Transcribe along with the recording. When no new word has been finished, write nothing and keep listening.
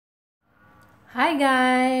Hi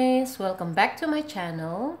guys! Welcome back to my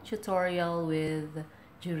channel, Tutorial with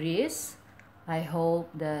Juris. I hope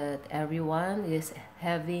that everyone is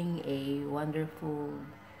having a wonderful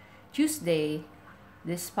Tuesday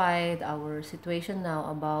despite our situation now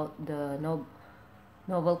about the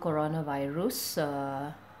novel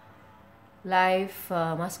coronavirus. Life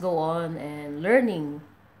must go on and learning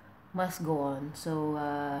must go on. So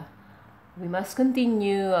we must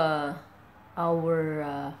continue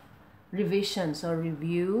our revisions or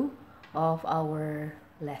review of our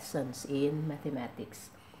lessons in mathematics.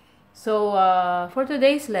 So for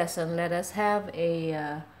today's lesson, let us have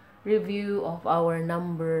a review of our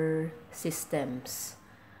number systems.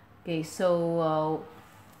 Okay, so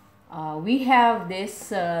we have this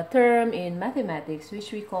term in mathematics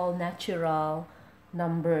which we call natural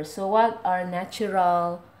numbers. So what are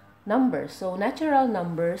natural numbers? So natural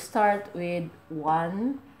numbers start with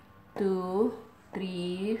 1, 2,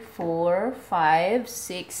 3, 4, 5,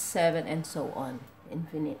 6, 7, and so on.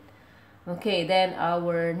 Infinite. Okay, then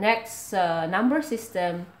our next number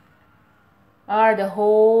system are the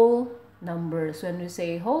whole numbers. When we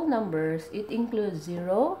say whole numbers, it includes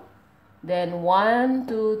 0, then 1,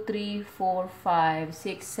 2, 3, 4, 5,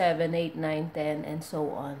 6, 7, 8, 9, 10, and so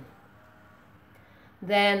on.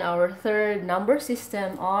 Then our third number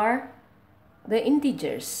system are the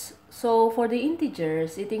integers. So for the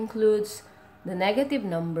integers, it includes the negative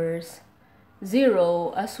numbers,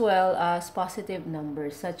 0, as well as positive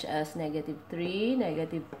numbers such as -3,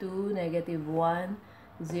 -2, -1,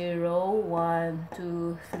 0, 1,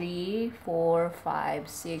 2, 3, 4, 5,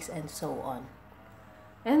 6, and so on.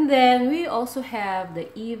 And then we also have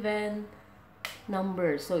the even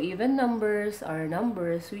numbers. So even numbers are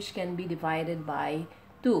numbers which can be divided by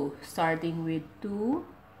 2, starting with 2,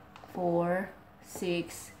 4,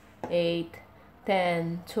 6, 8,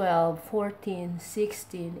 10, 12, 14,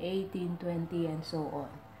 16, 18, 20, and so on.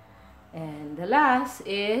 And the last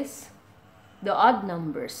is the odd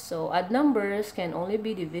numbers. So odd numbers can only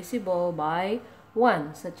be divisible by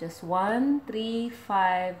 1, such as 1, 3,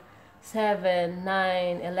 5, 7,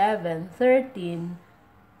 9, 11, 13,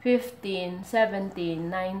 15, 17,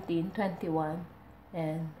 19, 21,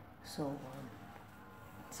 and so on.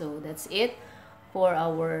 So that's it for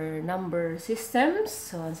our number systems.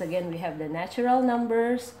 So once again, we have the natural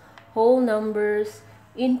numbers, whole numbers,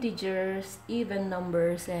 integers, even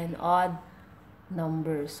numbers, and odd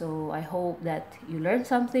numbers. So I hope that you learned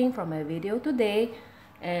something from my video today.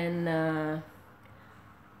 And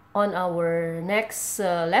on our next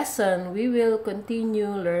lesson, we will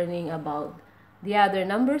continue learning about the other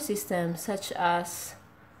number systems such as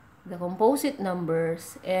the composite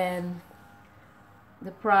numbers and the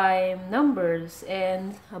prime numbers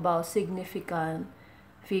and about significant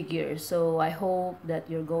figures. So I hope that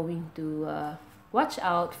you're going to watch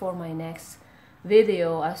out for my next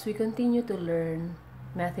video as we continue to learn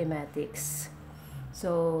mathematics.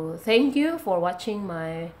 So thank you for watching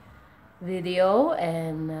my video,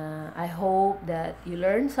 and I hope that you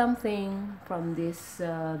learned something from this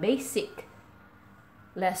basic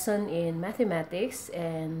lesson in mathematics.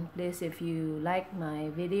 And please, if you like my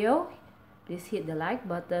video, please hit the like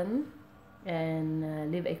button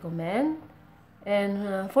and leave a comment.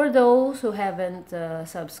 And for those who haven't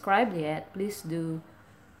subscribed yet, please do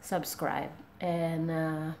subscribe.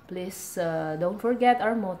 And please don't forget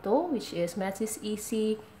our motto, which is math is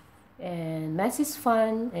easy and math is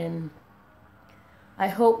fun. And I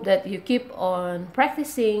hope that you keep on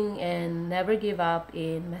practicing and never give up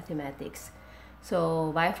in mathematics.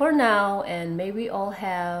 So bye for now, and may we all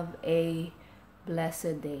have a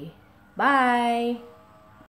blessed day. Bye!